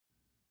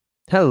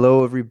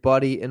Hello,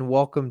 everybody, and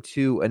welcome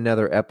to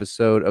another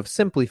episode of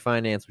Simply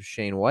Finance with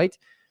Shane White.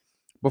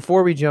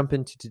 Before we jump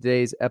into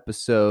today's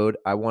episode,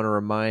 I want to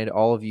remind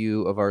all of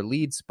you of our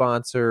lead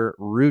sponsor,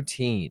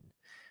 Routine.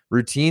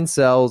 Routine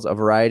sells a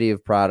variety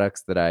of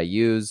products that I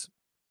use.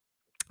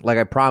 Like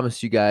I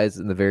promised you guys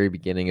in the very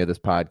beginning of this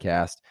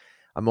podcast,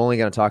 I'm only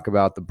going to talk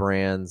about the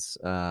brands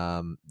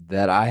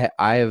that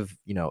I have,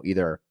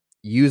 either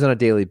use on a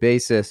daily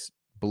basis,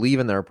 believe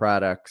in their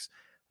products,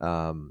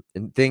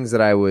 and things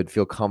that I would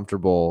feel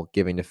comfortable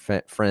giving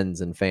to friends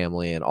and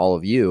family and all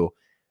of you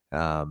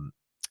to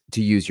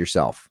use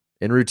yourself.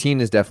 And Routine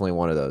is definitely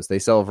one of those. They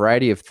sell a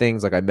variety of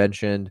things, like I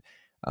mentioned.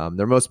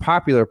 Their most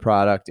popular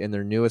product and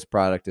their newest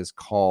product is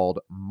called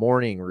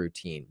Morning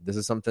Routine. This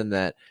is something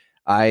that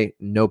I,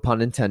 no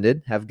pun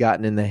intended, have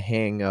gotten in the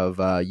hang of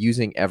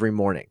using every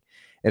morning.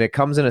 And it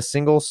comes in a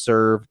single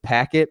serve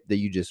packet that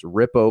you just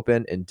rip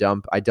open and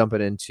dump. I dump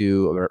it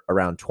into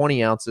around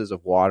 20 ounces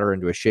of water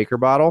into a shaker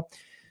bottle,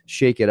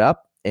 shake it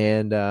up,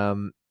 and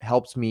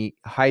helps me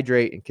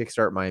hydrate and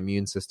kickstart my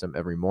immune system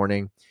every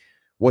morning.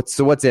 What's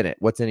in it?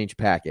 What's in each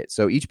packet?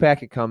 So each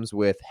packet comes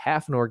with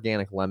half an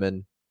organic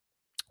lemon,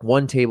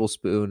 1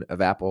 tablespoon of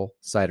apple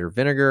cider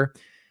vinegar,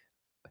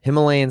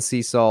 Himalayan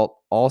sea salt,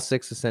 all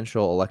 6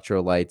 essential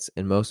electrolytes,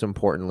 and most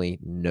importantly,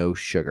 no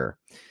sugar.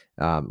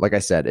 Like I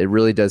said, it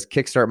really does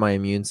kickstart my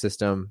immune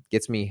system,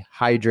 gets me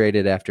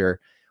hydrated after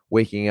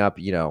waking up,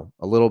 a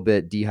little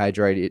bit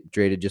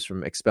dehydrated just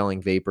from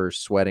expelling vapors,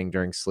 sweating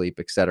during sleep,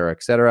 et cetera,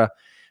 et cetera.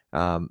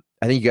 I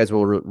think you guys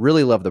will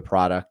really love the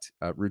product.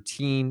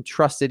 Routine,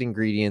 trusted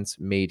ingredients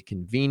made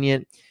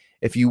convenient.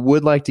 If you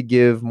would like to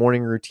give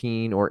Morning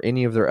Routine or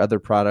any of their other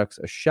products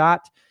a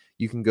shot,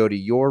 you can go to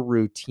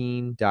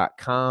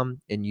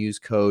yourroutine.com and use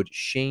code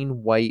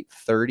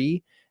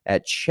ShaneWhite30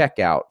 at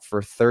checkout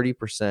for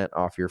 30%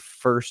 off your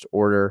first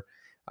order.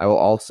 I will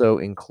also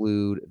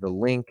include the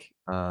link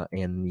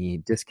and the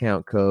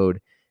discount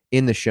code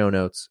in the show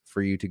notes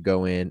for you to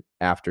go in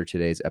after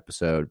today's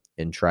episode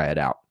and try it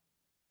out.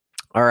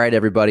 All right,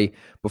 everybody,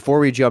 before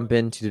we jump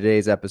into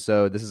today's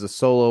episode, this is a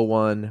solo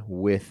one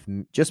with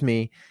just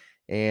me.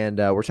 And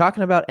we're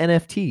talking about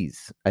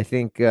NFTs. I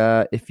think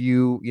if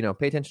you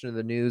pay attention to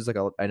the news, like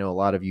I know a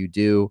lot of you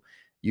do,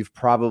 you've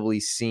probably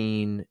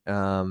seen,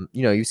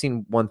 you've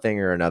seen one thing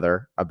or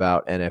another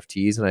about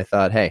NFTs. And I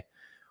thought, hey,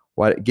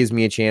 it gives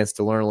me a chance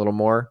to learn a little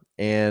more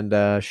and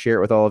share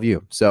it with all of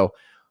you. So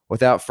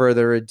without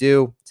further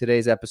ado,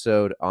 today's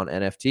episode on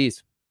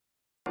NFTs.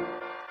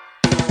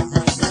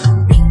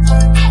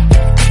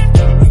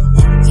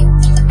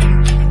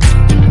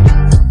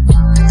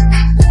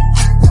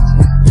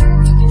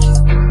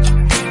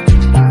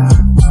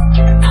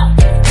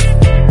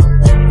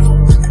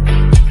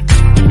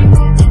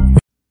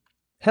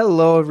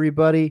 Hello,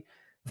 everybody.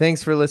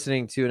 Thanks for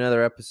listening to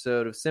another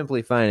episode of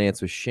Simply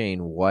Finance with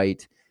Shane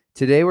White.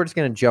 Today, we're just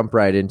going to jump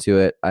right into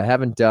it. I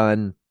haven't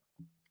done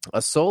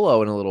a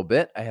solo in a little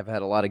bit. I have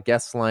had a lot of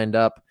guests lined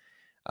up.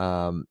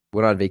 Went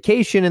on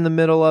vacation in the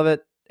middle of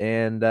it,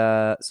 and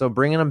so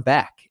bringing them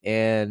back.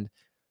 And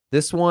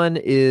this one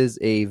is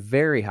a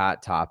very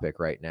hot topic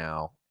right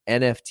now.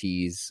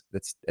 NFTs.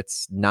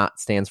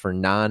 Stands for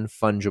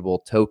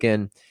non-fungible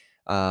token.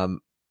 I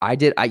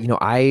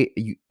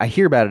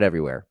hear about it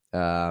everywhere.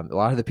 A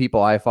lot of the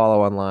people I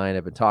follow online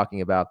have been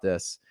talking about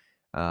this.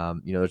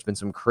 There's been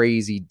some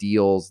crazy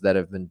deals that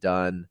have been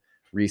done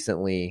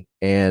recently,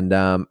 and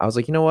I was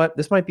like, you know what,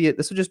 this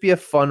would just be a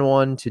fun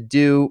one to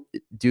do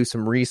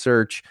some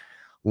research,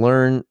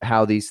 learn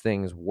how these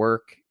things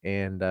work,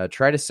 and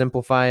try to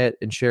simplify it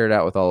and share it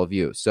out with all of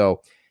you.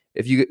 So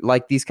if you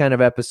like these kind of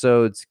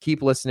episodes,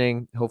 keep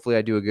listening. Hopefully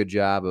I do a good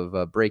job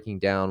of breaking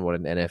down what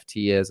an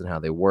NFT is and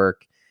how they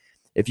work.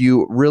 If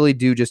you really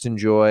do just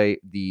enjoy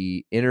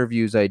the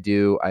interviews I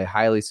do, I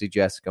highly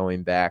suggest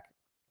going back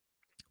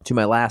to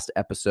my last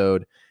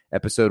episode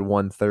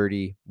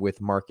 130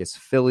 with Marcus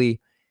Philly.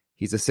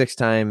 He's a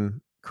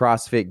 6-time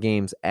CrossFit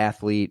Games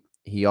athlete.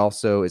 He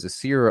also is a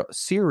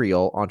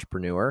serial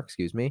entrepreneur,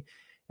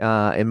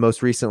 and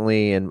most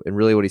recently, and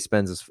really what he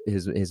spends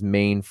his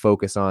main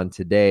focus on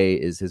today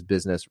is his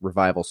business,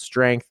 Revival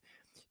Strength.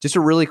 Just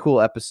a really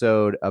cool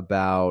episode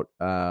about,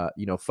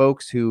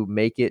 folks who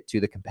make it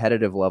to the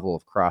competitive level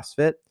of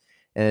CrossFit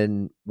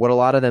and what a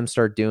lot of them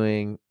start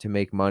doing to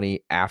make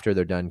money after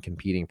they're done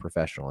competing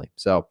professionally.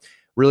 So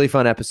really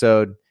fun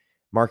episode.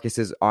 Marcus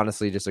is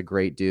honestly just a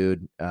great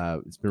dude.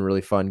 It's been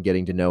really fun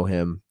getting to know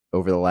him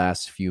over the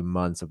last few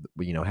months of,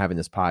 having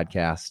this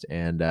podcast,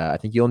 and I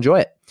think you'll enjoy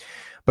it.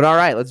 But all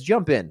right, let's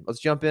jump in. Let's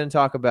jump in and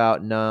talk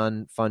about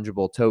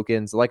non-fungible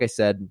tokens. Like I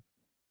said,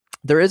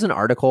 there is an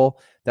article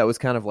that was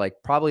kind of like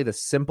probably the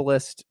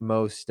simplest,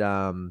 most,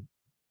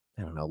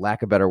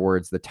 lack of better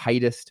words, the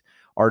tightest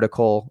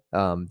article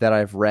that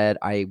I've read.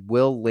 I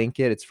will link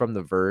it. It's from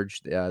The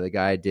Verge. The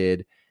guy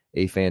did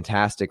a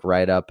fantastic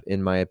write-up,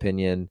 in my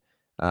opinion,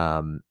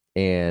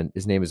 and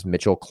his name is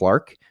Mitchell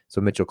Clark.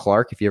 So Mitchell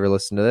Clark, if you ever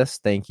listen to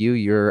this, thank you.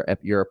 Your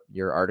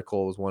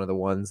article was one of the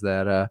ones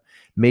that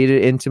made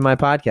it into my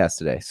podcast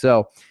today.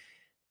 So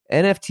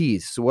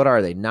NFTs, so what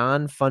are they?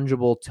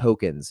 Non-fungible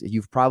tokens.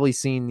 You've probably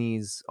seen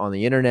these on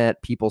the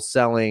internet, people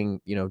selling,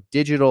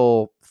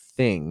 digital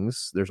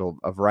things. There's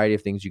a variety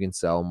of things you can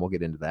sell, and we'll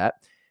get into that.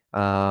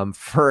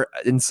 For,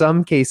 in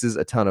some cases,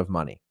 a ton of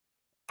money.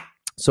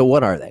 So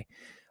what are they?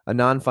 A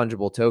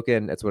non-fungible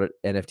token, that's what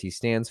NFT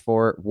stands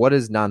for. What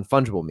does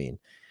non-fungible mean?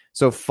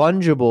 So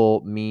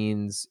fungible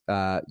means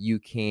you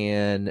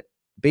can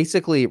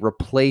basically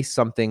replace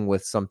something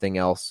with something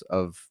else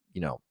of,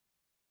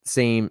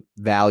 same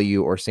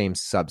value or same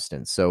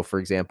substance. So for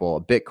example,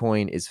 a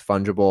Bitcoin is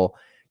fungible.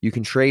 You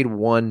can trade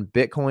one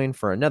Bitcoin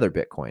for another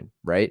Bitcoin,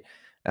 right?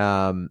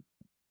 But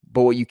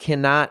what you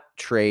cannot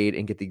trade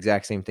and get the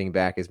exact same thing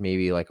back is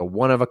maybe like a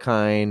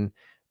one-of-a-kind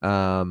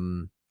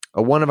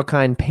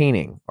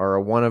painting or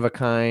a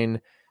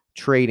one-of-a-kind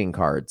trading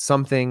card,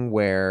 something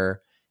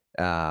where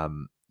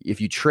if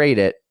you trade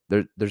it,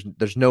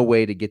 there's no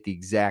way to get the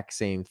exact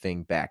same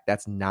thing back.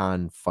 That's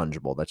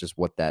non-fungible. That's just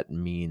what that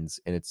means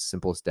in its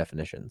simplest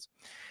definitions.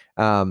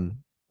 At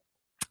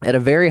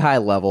a very high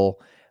level,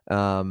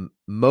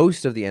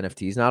 most of the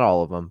NFTs, not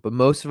all of them, but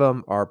most of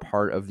them are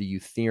part of the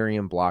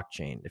Ethereum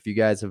blockchain. If you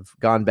guys have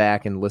gone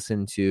back and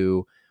listened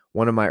to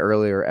one of my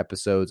earlier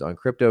episodes on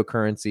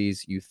cryptocurrencies,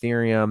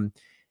 Ethereum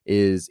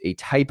is a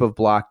type of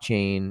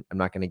blockchain. I'm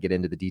not going to get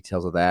into the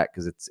details of that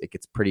because it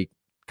gets pretty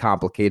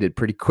complicated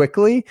pretty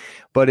quickly,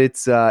 but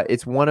it's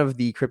one of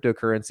the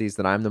cryptocurrencies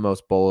that I'm the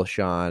most bullish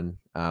on.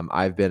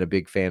 I've been a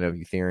big fan of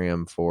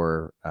Ethereum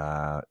for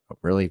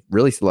really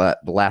the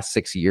last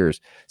 6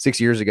 years. 6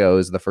 years ago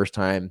is the first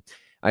time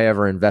I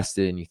ever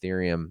invested in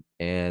Ethereum,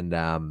 and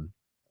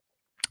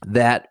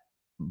that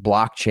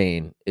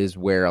blockchain is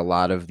where a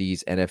lot of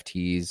these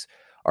NFTs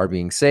are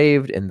being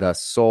saved and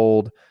thus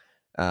sold.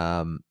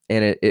 And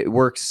it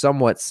works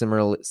somewhat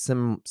similarly,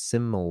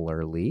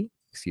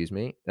 excuse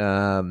me,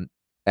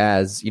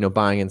 as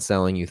buying and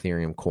selling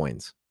Ethereum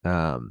coins.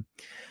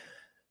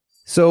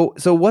 So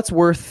what's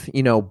worth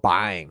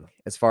buying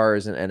as far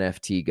as an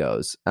NFT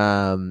goes?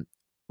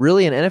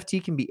 Really, an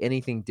NFT can be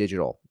anything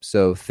digital.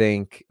 So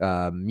think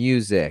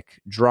music,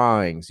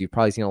 drawings. You've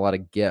probably seen a lot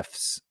of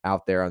GIFs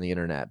out there on the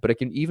internet, but it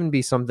can even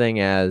be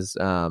something as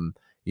a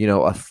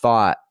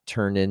thought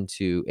turned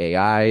into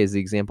AI is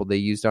the example they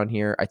used on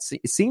here. It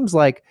seems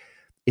like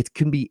it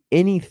can be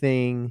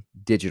anything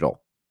digital.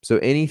 So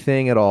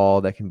anything at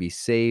all that can be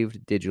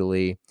saved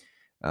digitally,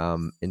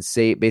 and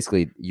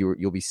basically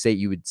you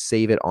would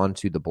save it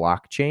onto the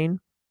blockchain,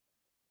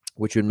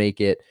 which would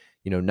make it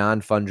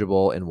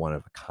non-fungible and one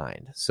of a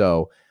kind.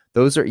 So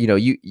those are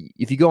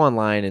if you go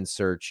online and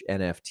search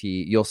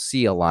NFT, you'll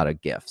see a lot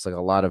of GIFs, like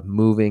a lot of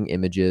moving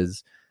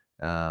images,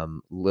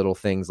 little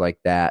things like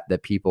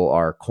that people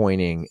are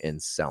coining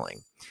and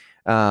selling.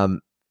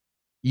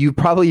 You've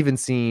probably even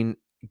seen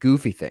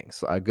goofy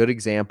things. A good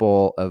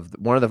example of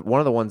one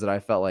of the ones that I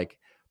felt like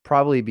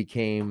probably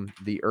became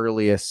the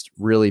earliest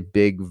really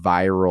big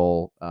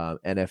viral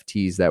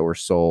NFTs that were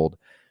sold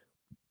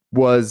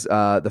was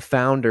the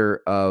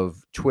founder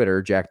of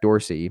Twitter, Jack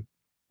Dorsey,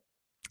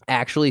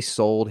 actually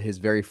sold his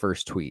very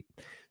first tweet.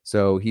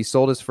 So he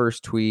sold his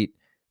first tweet,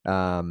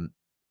 and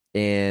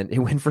it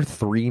went for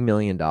 $3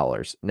 million.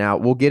 Now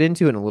we'll get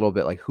into it in a little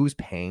bit, like who's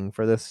paying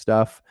for this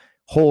stuff,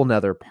 whole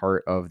nother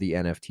part of the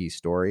NFT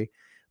story,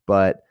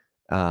 but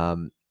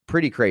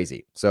pretty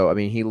crazy. So, I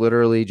mean, he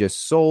literally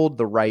just sold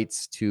the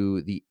rights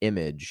to the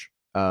image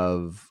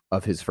of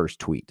his first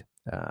tweet.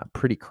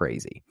 Pretty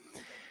crazy.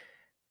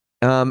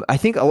 I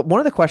think one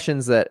of the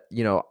questions that,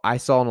 I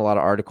saw in a lot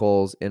of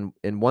articles, and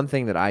one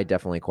thing that I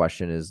definitely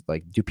question is,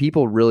 like, do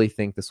people really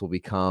think this will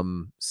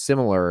become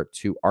similar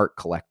to art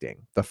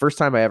collecting? The first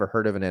time I ever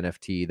heard of an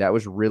NFT, that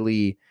was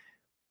really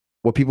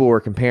what people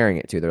were comparing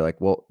it to. They're like,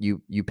 well,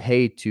 you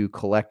pay to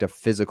collect a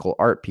physical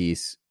art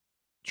piece.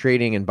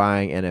 Trading and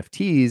buying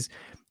NFTs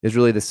is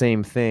really the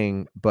same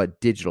thing, but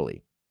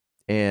digitally.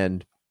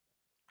 And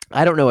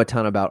I don't know a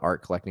ton about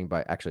art collecting,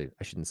 but actually,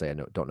 I shouldn't say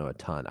don't know a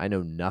ton. I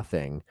know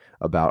nothing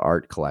about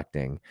art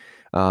collecting,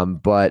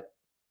 but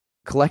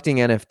collecting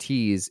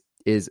NFTs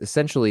is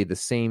essentially the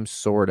same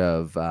sort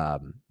of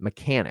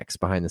mechanics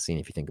behind the scene,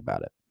 if you think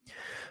about it.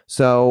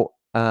 So,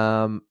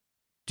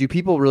 do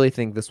people really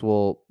think this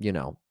will,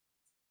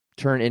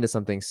 turn into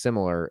something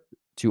similar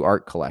to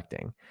art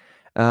collecting?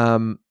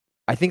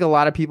 I think a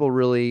lot of people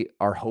really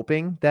are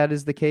hoping that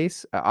is the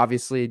case.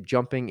 Obviously,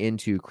 jumping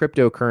into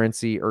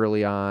cryptocurrency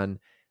early on,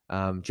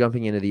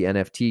 jumping into the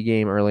NFT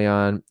game early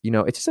on,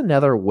 it's just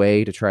another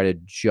way to try to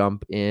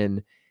jump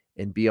in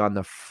and be on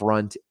the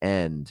front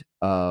end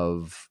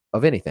of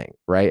anything,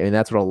 right? I mean,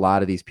 that's what a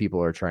lot of these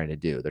people are trying to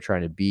do. They're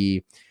trying to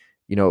be,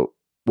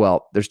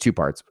 well, there's two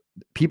parts.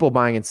 People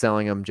buying and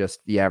selling them, just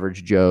the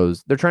average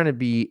Joes. They're trying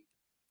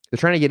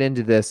to get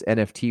into this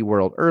NFT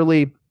world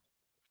early.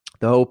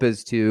 The hope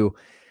is to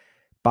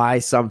buy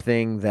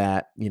something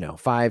that,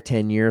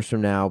 5-10 years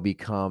from now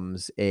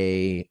becomes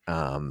a,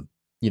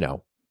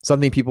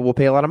 something people will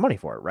pay a lot of money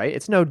for, right?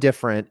 It's no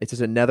different. It's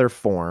just another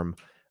form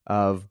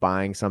of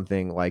buying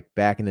something like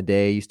back in the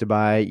day, I used to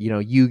buy,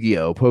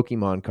 Yu-Gi-Oh,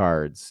 Pokemon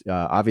cards,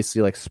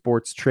 obviously like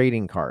sports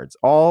trading cards,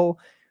 all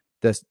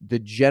the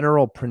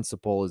general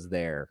principle is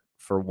there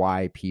for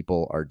why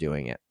people are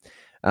doing it.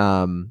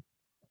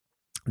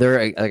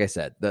 Like I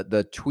said,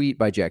 the tweet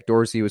by Jack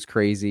Dorsey was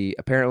crazy.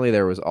 Apparently,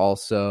 there was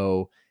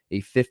also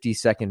a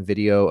 50-second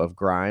video of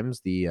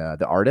Grimes, the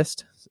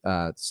artist,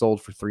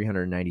 sold for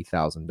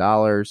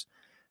 $390,000.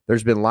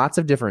 There's been lots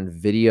of different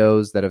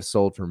videos that have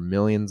sold for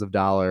millions of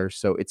dollars.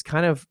 So it's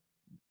kind of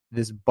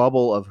this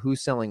bubble of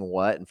who's selling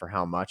what and for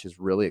how much has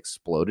really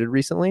exploded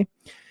recently.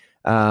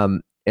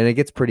 And it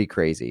gets pretty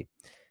crazy.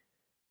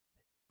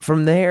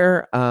 From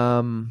there,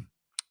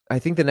 I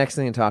think the next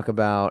thing to talk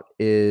about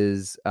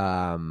is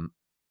like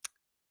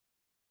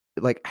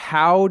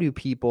how do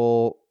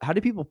people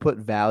put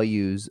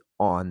values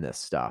on this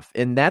stuff?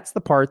 And that's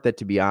the part that,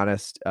 to be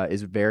honest,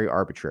 is very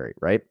arbitrary,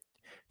 right?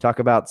 Talk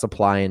about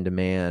supply and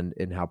demand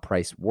and how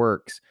price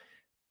works.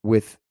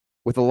 With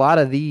a lot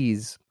of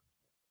these,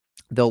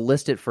 they'll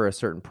list it for a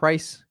certain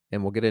price,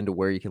 and we'll get into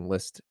where you can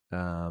list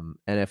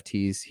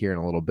NFTs here in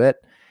a little bit.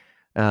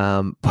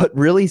 But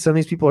really, some of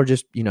these people are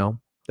just,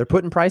 they're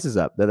putting prices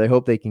up that they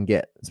hope they can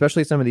get,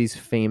 especially some of these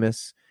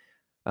famous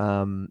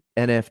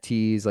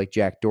NFTs like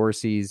Jack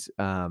Dorsey's.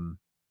 I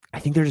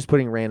think they're just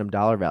putting random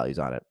dollar values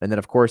on it. And then,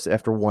 of course,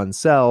 after one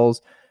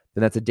sells,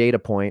 then that's a data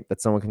point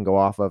that someone can go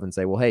off of and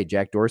say, well, hey,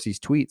 Jack Dorsey's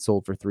tweet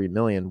sold for 3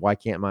 million. Why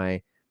can't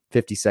my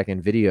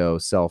 50-second video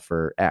sell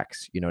for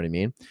X? You know what I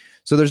mean?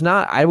 So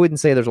I wouldn't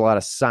say there's a lot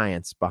of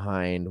science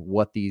behind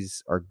what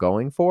these are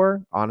going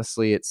for.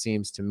 Honestly, it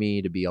seems to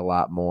me to be a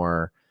lot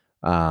more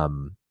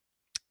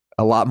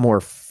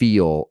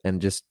feel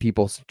and just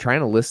people trying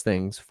to list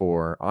things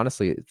for,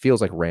 honestly, it feels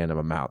like random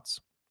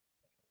amounts.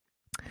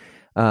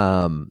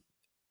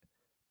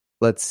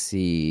 Let's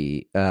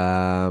see.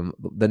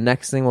 The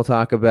next thing we'll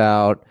talk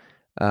about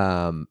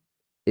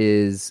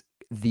is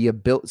the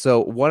ability.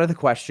 So one of the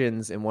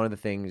questions and one of the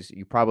things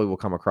you probably will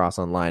come across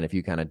online if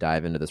you kind of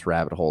dive into this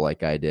rabbit hole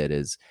like I did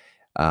is,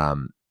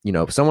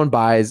 if someone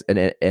buys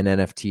an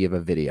NFT of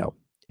a video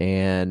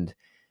and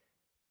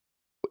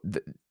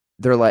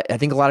they're like, I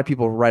think a lot of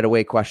people right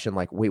away question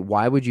like, wait,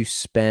 why would you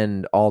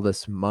spend all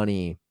this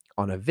money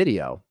on a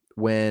video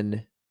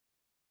when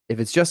if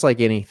it's just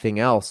like anything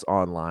else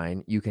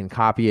online, you can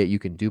copy it, you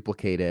can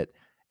duplicate it,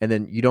 and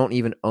then you don't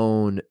even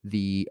own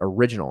the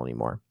original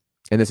anymore.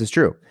 And this is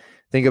true.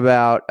 Think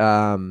about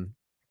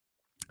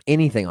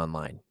anything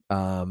online.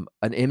 An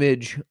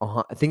image.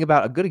 Think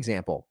about a good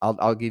example.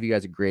 I'll give you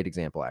guys a great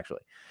example,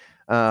 actually.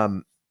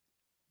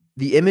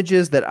 The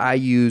images that I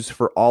use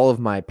for all of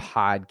my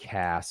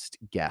podcast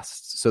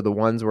guests. So the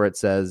ones where it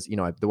says,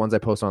 the ones I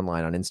post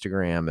online on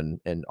Instagram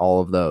and all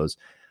of those.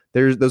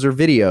 Those are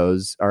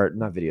videos, or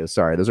not videos.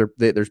 Sorry,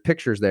 there's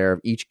pictures there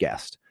of each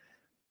guest.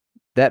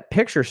 That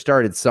picture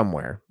started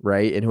somewhere,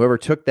 right? And whoever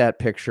took that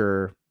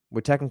picture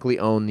would technically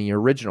own the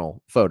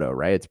original photo,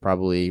 right? It's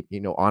probably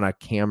on a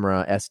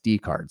camera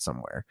SD card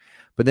somewhere.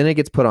 But then it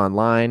gets put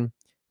online.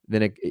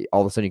 Then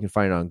all of a sudden you can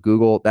find it on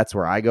Google. That's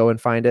where I go and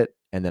find it,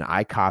 and then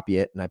I copy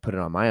it and I put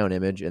it on my own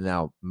image. And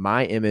now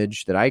my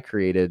image that I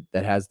created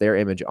that has their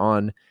image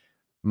on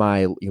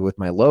with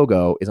my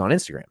logo is on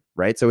Instagram,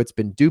 right? So it's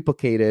been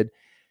duplicated.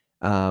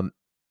 That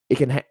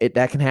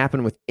can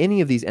happen with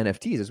any of these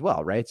NFTs as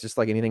well, right? It's just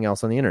like anything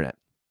else on the internet.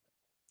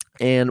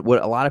 And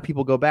what a lot of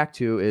people go back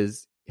to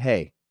is,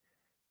 hey,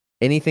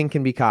 anything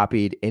can be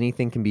copied,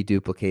 anything can be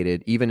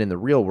duplicated, even in the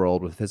real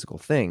world with physical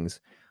things.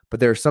 But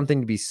there's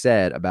something to be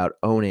said about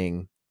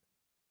owning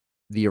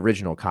the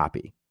original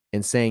copy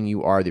and saying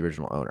you are the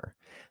original owner.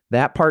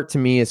 That part to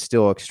me is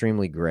still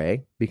extremely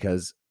gray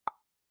because,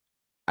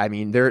 I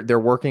mean, they're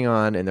working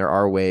on, and there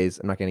are ways,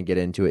 I'm not going to get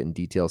into it in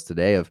details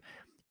today, of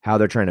how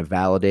they're trying to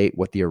validate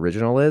what the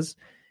original is.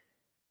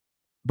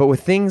 But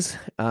with things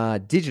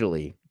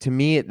digitally, to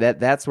me,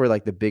 that's where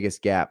like the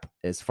biggest gap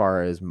as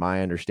far as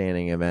my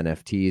understanding of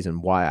NFTs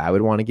and why I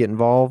would want to get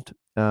involved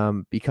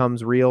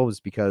becomes real, is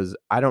because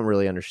I don't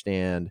really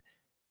understand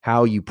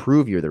how you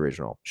prove you're the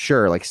original.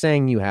 Sure, like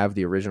saying you have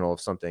the original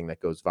of something that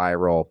goes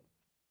viral.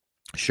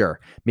 Sure,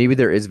 maybe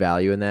there is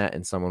value in that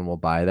and someone will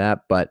buy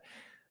that, but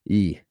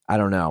I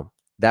don't know.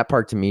 That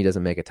part to me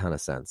doesn't make a ton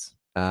of sense.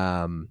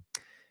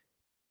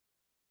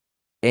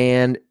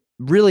 And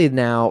really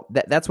now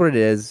that's what it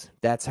is.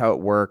 That's how it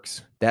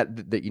works.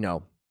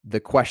 The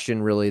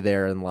question really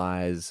therein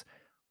lies,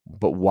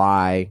 but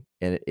why?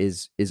 And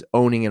is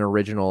owning an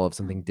original of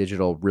something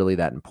digital really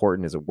that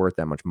important? Is it worth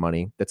that much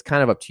money? That's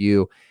kind of up to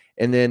you.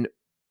 And then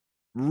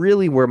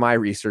really where my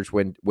research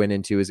went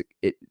into is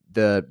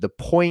the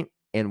point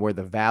and where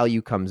the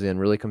value comes in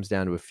really comes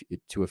down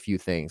to a few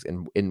things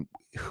and in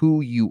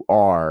who you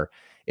are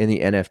in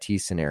the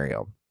NFT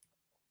scenario.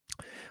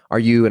 Are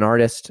you an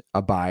artist,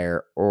 a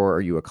buyer, or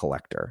are you a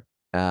collector?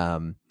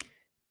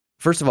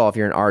 First of all, if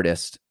you're an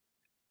artist,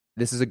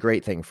 this is a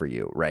great thing for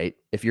you, right?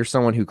 If you're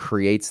someone who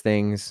creates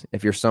things,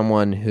 if you're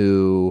someone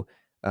who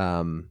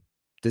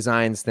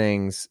designs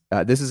things,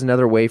 this is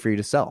another way for you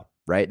to sell,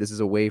 right? This is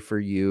a way for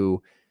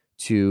you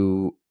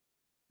to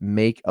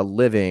make a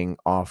living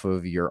off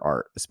of your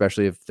art,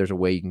 especially if there's a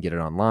way you can get it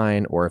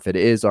online, or if it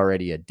is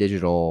already a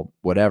digital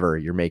whatever,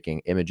 you're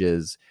making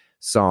images,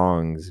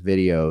 songs,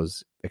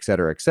 videos, et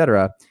cetera,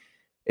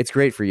 it's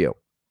great for you.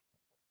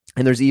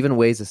 And there's even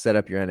ways to set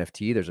up your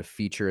NFT. There's a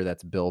feature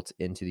that's built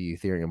into the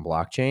Ethereum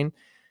blockchain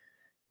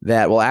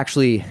that will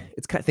actually,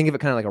 think of it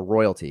kind of like a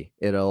royalty.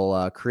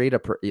 It'll create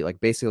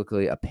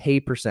basically a pay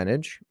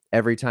percentage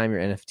every time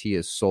your NFT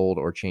is sold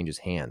or changes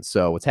hands.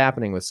 So what's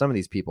happening with some of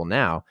these people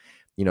now,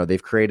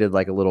 they've created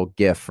like a little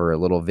GIF or a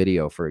little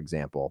video, for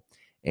example,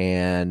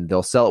 and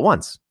they'll sell it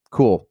once.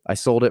 Cool. I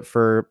sold it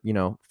for,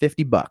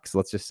 $50.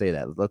 Let's just say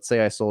that. Let's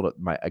say I sold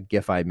a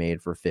GIF I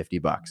made for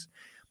 $50,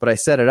 but I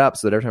set it up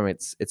so that every time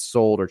it's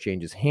sold or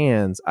changes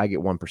hands, I get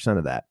 1%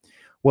 of that.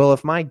 Well,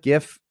 if my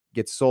GIF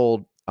gets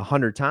sold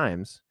 100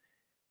 times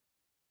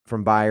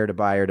from buyer to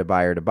buyer to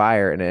buyer to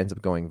buyer, and it ends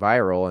up going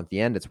viral, and at the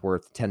end it's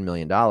worth $10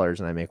 million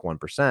and I make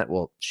 1%,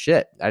 well,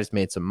 shit, I just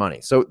made some money.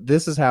 So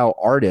this is how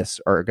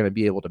artists are going to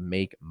be able to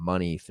make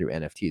money through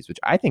NFTs, which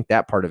I think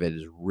that part of it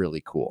is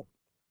really cool.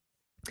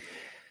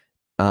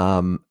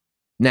 Now,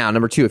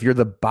 number two, if you're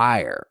the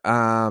buyer,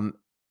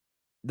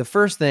 the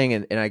first thing,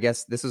 and I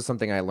guess this is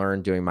something I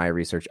learned doing my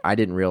research, I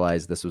didn't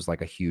realize this was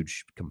like a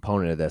huge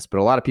component of this, but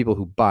a lot of people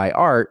who buy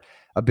art,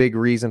 a big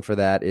reason for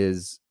that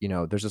is,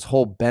 there's this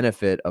whole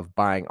benefit of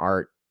buying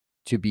art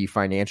to be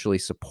financially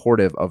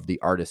supportive of the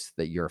artists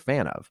that you're a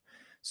fan of.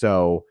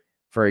 So,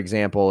 for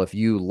example, if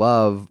you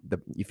love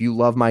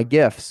my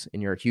GIFs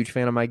and you're a huge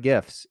fan of my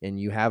GIFs and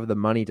you have the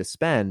money to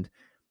spend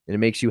and it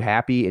makes you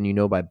happy,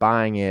 and by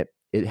buying it,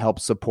 it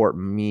helps support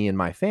me and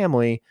my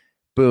family,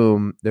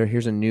 boom,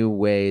 here's a new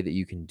way that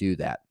you can do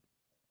that.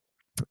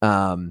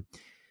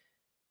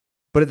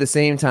 But at the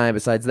same time,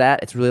 besides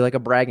that, it's really like a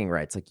bragging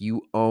rights. Like,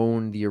 you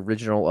own the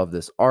original of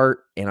this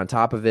art, and on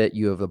top of it,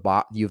 you have the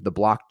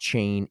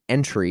blockchain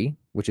entry,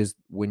 which is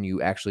when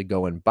you actually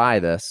go and buy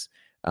this,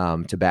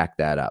 to back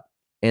that up.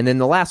 And then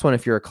the last one,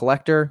 if you're a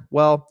collector,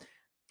 well,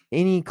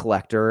 any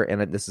collector,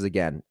 and this is,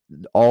 again,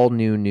 all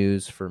new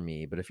news for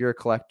me, but if you're a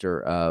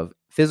collector of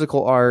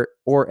physical art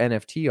or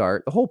NFT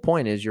art, the whole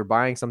point is you're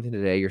buying something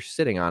today, you're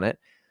sitting on it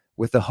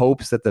with the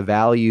hopes that the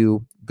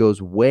value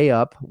goes way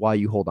up while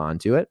you hold on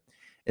to it,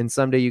 and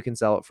someday you can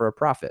sell it for a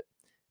profit.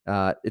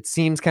 It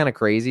seems kind of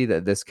crazy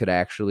that this could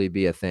actually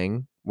be a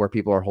thing where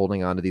people are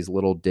holding on to these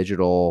little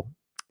digital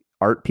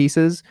art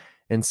pieces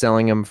and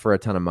selling them for a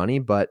ton of money,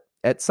 but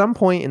at some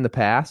point in the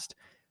past,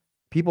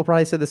 people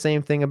probably said the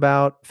same thing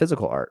about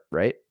physical art,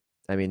 right?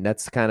 I mean,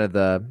 that's kind of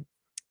the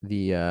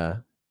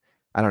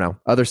I don't know,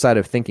 other side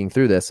of thinking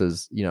through this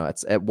is,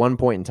 it's at one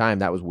point in time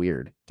that was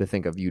weird to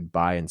think of. You'd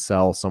buy and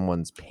sell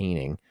someone's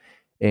painting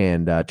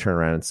and turn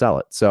around and sell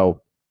it.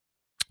 So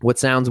what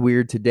sounds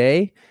weird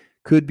today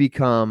could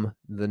become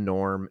the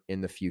norm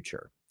in the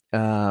future.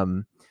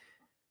 All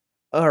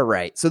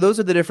right. So those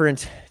are the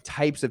different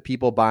types of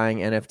people buying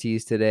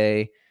NFTs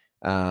today.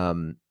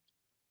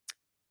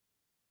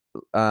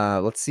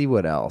 Let's see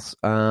what else.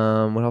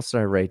 What else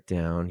did I write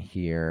down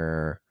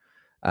here?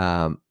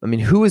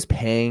 Who is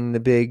paying the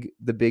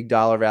big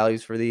dollar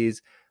values for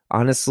these?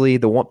 Honestly,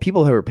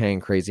 people who are paying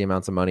crazy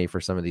amounts of money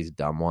for some of these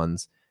dumb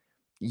ones,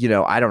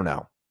 I don't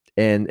know.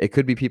 And it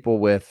could be people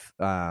with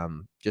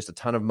just a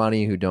ton of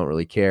money who don't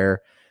really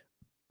care.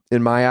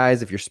 In my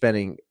eyes, if you're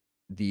spending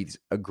these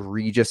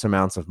egregious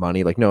amounts of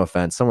money, like, no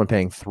offense, someone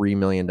paying $3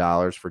 million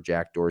for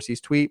Jack Dorsey's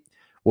tweet,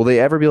 will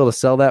they ever be able to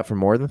sell that for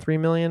more than $3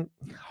 million?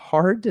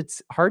 Hard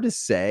to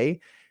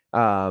say,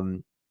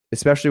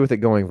 especially with it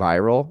going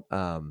viral.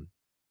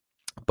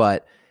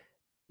 But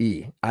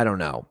I don't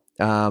know.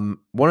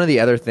 One of the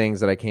other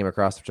things that I came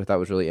across, which I thought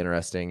was really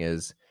interesting,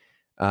 is,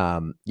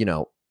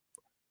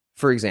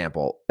 for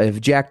example, if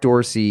Jack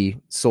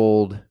Dorsey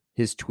sold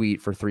his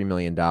tweet for $3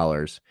 million,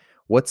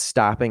 what's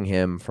stopping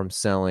him from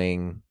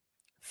selling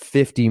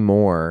 50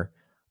 more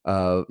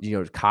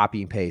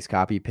copy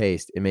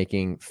paste, and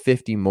making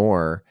 50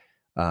 more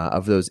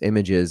of those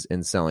images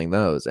and selling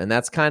those? And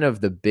that's kind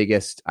of the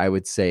biggest, I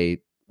would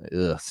say,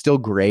 still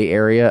gray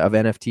area of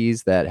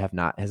NFTs that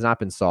has not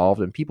been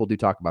solved. And people do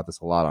talk about this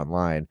a lot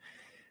online,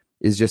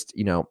 is just,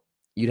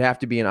 you'd have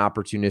to be an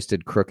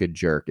opportunistic, crooked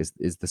jerk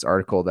is this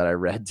article that I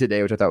read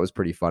today, which I thought was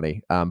pretty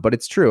funny. But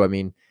it's true. I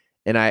mean,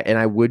 and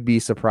I would be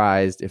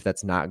surprised if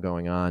that's not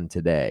going on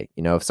today.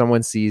 If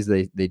someone sees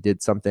they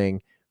did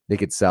something, they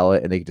could sell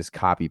it and they could just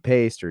copy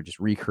paste or just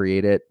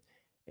recreate it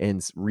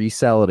and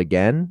resell it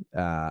again.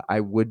 I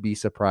would be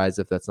surprised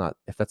if that's not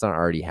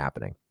already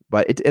happening.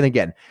 But and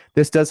again,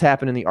 this does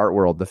happen in the art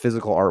world, the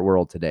physical art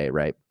world today,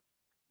 right?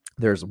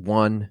 There's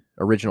one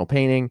original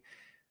painting.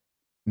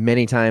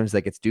 Many times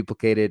that gets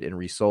duplicated and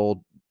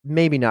resold,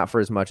 maybe not for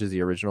as much as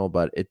the original,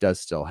 but it does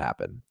still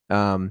happen.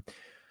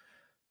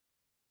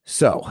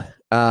 So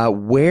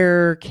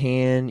where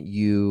can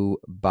you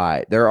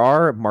buy? There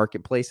are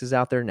marketplaces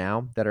out there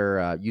now that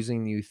are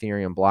using the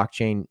Ethereum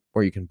blockchain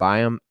where you can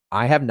buy them.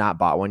 I have not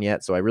bought one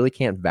yet, so I really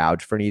can't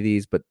vouch for any of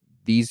these, but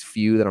these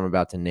few that I'm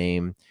about to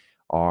name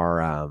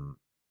are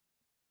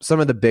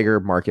some of the bigger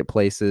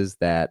marketplaces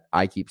that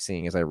I keep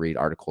seeing as I read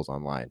articles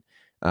online.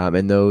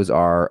 And those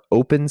are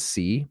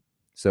OpenSea,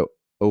 so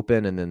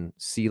open and then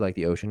sea like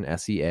the ocean,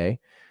 SEA,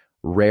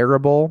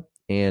 Rarible,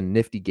 and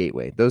Nifty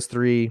Gateway. Those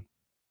three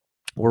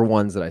were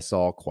ones that I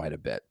saw quite a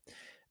bit.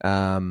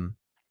 And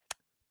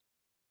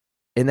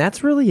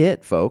that's really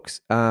it,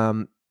 folks.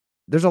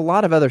 There's a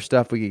lot of other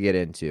stuff we could get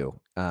into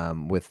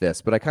with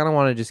this, but I kind of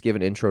want to just give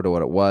an intro to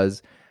what it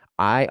was.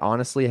 I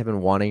honestly have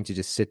been wanting to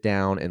just sit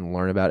down and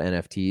learn about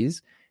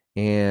NFTs,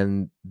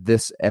 and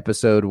this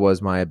episode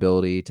was my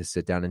ability to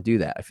sit down and do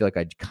that. I feel like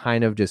I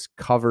kind of just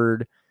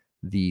covered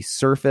the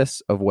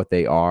surface of what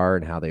they are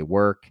and how they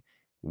work,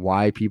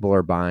 why people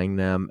are buying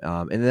them.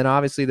 And then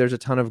obviously there's a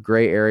ton of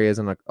gray areas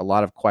and a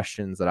lot of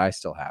questions that I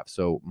still have.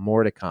 So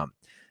more to come.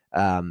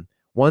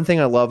 One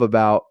thing I love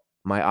about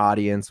my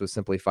audience with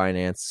Simply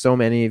Finance, so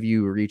many of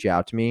you reach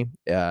out to me,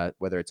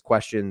 whether it's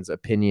questions,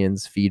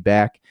 opinions,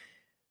 feedback.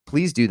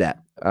 Please do that.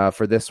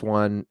 For this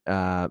one,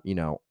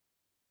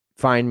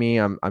 find me.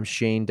 I'm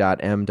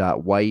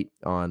Shane.m.white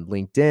on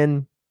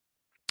LinkedIn,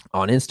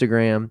 on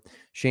Instagram,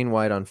 Shane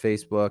White on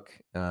Facebook,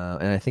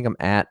 and I think I'm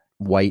at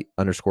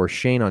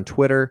White_Shane on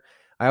Twitter.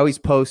 I always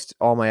post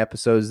all my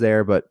episodes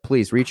there, but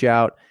please reach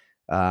out.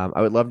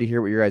 I would love to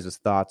hear what your guys'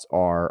 thoughts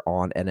are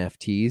on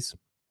NFTs.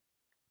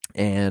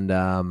 And,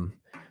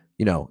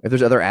 if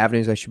there's other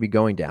avenues I should be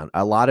going down.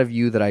 A lot of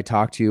you that I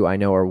talk to, I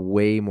know are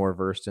way more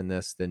versed in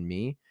this than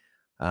me.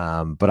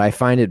 But I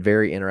find it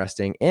very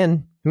interesting,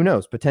 and who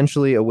knows,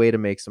 potentially a way to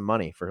make some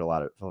money for a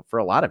lot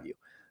of you.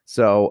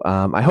 So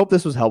I hope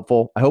this was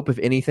helpful. I hope, if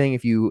anything,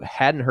 if you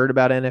hadn't heard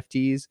about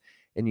NFTs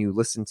and you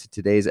listened to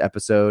today's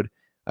episode,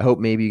 I hope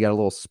maybe you got a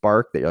little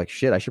spark that you're like,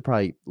 shit, I should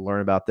probably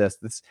learn about this.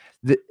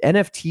 The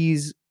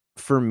NFTs,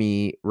 for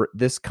me,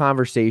 this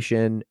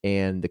conversation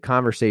and the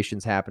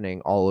conversations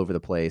happening all over the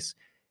place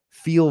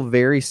feel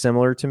very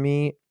similar to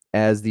me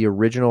as the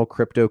original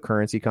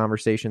cryptocurrency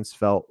conversations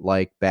felt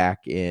like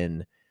back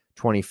in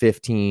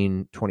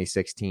 2015,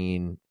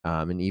 2016,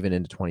 and even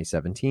into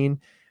 2017,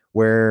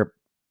 where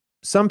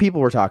some people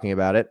were talking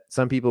about it,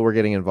 some people were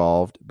getting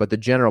involved, but the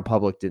general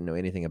public didn't know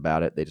anything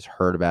about it. They just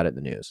heard about it in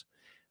the news.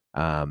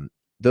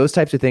 Those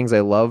types of things I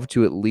love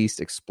to at least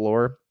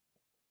explore.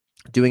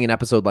 Doing an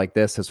episode like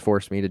this has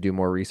forced me to do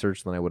more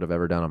research than I would have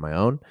ever done on my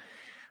own.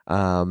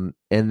 And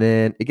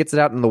then it gets it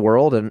out in the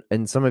world,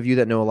 and some of you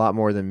that know a lot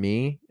more than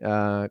me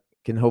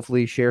can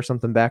hopefully share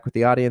something back with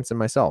the audience and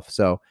myself.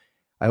 So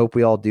I hope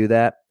we all do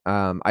that.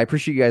 I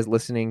appreciate you guys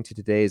listening to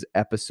today's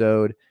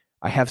episode.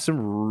 I have some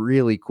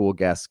really cool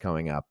guests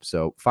coming up,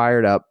 so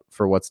fired up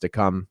for what's to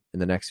come in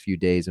the next few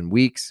days and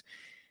weeks.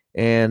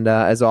 And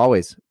as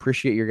always,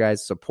 appreciate your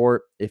guys'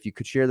 support. If you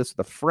could share this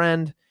with a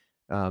friend,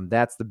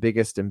 that's the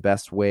biggest and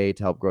best way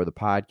to help grow the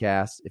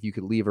podcast. If you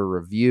could leave a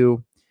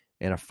review,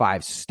 and a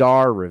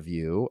 5-star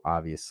review,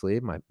 obviously,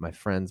 my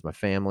friends, my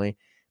family,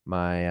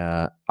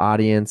 my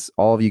audience,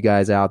 all of you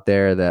guys out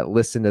there that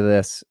listen to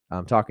this,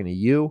 I'm talking to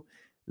you.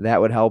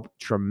 That would help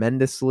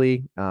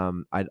tremendously. A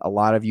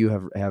lot of you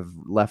have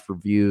left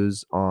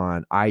reviews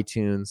on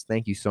iTunes.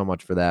 Thank you so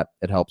much for that.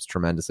 It helps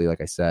tremendously,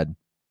 like I said.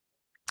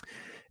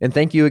 And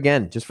thank you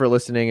again just for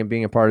listening and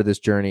being a part of this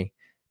journey.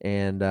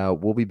 And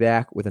we'll be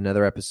back with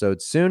another episode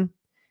soon.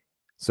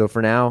 So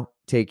for now,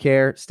 take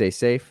care, stay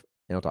safe,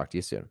 and I'll talk to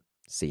you soon.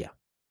 See ya.